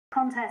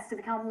contest to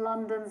become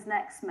London's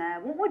next mayor.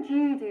 What would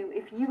you do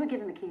if you were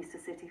given the keys to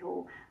City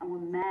Hall and were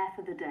mayor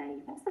for the day?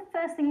 What's the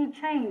first thing you'd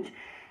change?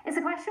 It's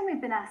a question we've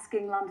been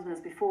asking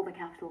Londoners before the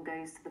capital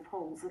goes to the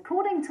polls.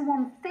 According to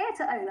one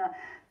theatre owner,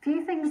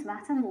 few things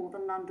matter more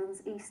than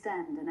London's East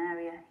End, an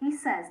area he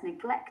says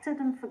neglected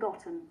and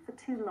forgotten for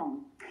too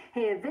long.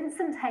 Here,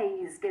 Vincent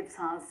Hayes gives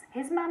us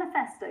his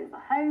manifesto for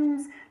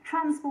homes,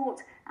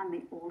 transport and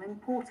the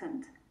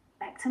all-important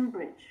Beckton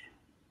Bridge.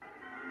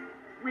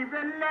 With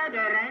a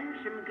ladder and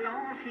some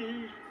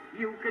glasses,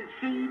 you could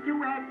see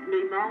to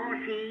Hackney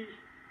Marshes,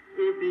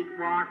 if it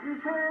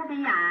wasn't for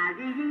the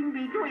houses in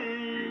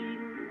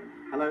between.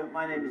 Hello,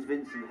 my name is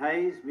Vincent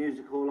Hayes,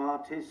 music hall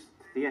artist,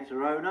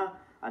 theatre owner,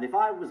 and if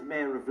I was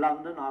Mayor of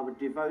London, I would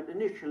devote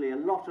initially a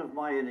lot of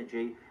my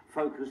energy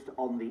focused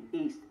on the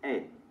East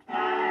End.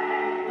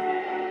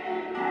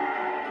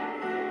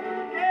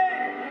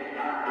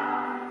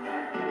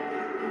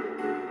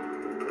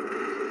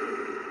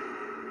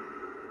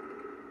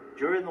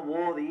 During the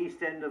war, the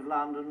East End of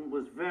London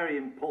was very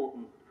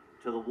important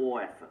to the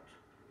war effort.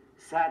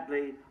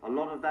 Sadly, a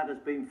lot of that has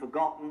been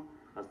forgotten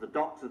as the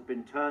docks have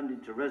been turned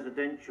into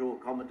residential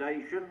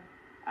accommodation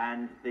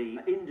and the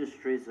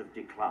industries have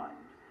declined.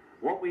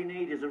 What we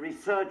need is a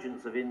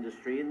resurgence of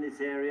industry in this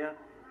area,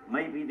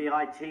 maybe the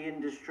IT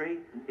industry.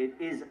 It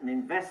is an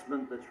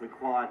investment that's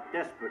required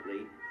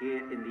desperately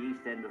here in the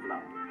East End of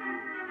London.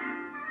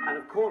 And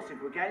of course,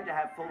 if we're going to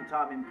have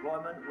full-time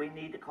employment, we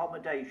need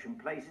accommodation,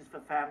 places for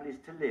families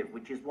to live,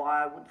 which is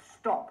why I would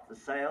stop the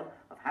sale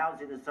of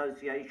housing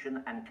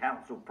association and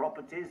council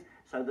properties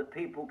so that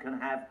people can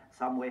have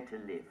somewhere to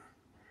live.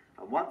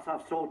 And once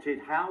I've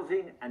sorted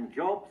housing and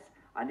jobs,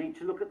 I need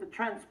to look at the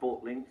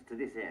transport links to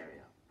this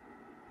area.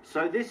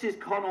 So this is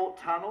Connaught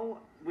Tunnel,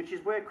 which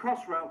is where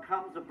Crossrail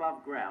comes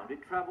above ground.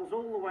 It travels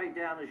all the way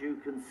down, as you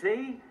can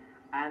see,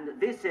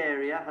 and this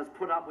area has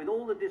put up with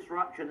all the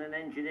disruption and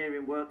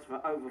engineering works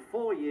for over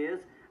 4 years,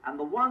 and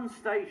the one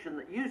station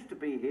that used to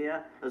be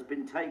here has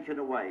been taken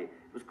away.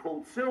 It was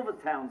called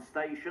Silvertown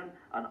Station,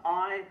 and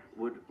I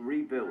would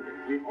rebuild it.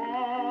 We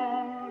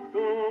all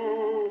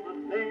go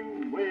the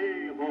same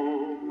way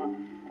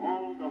home,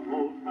 all the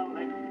whole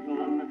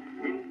collection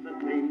in the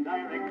same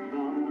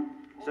direction.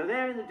 So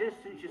there in the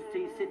distance you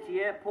see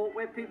City Airport,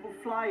 where people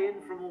fly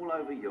in from all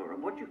over Europe.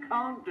 What you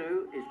can't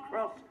do is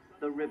cross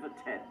the River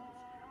Thames.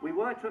 We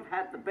were to have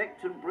had the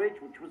Beckton Bridge,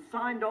 which was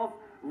signed off,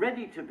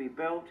 ready to be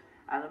built,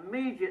 and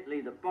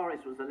immediately that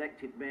Boris was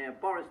elected mayor,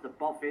 Boris the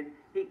Boffin,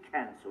 he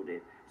cancelled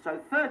it. So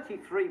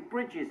 33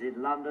 bridges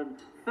in London,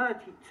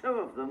 32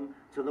 of them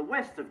to the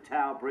west of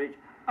Tower Bridge,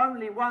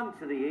 only one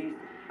to the east.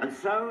 And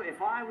so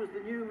if I was the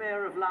new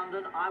mayor of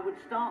London, I would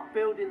start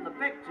building the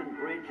Beckton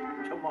Bridge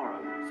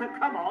tomorrow. So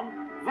come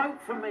on,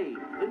 vote for me,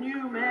 the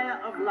new mayor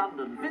of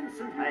London,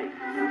 Vincent Hayes.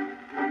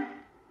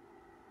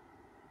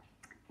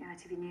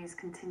 ITV News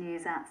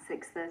continues at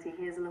 6:30.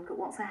 Here's a look at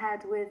what's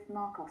ahead with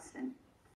Mark Austin.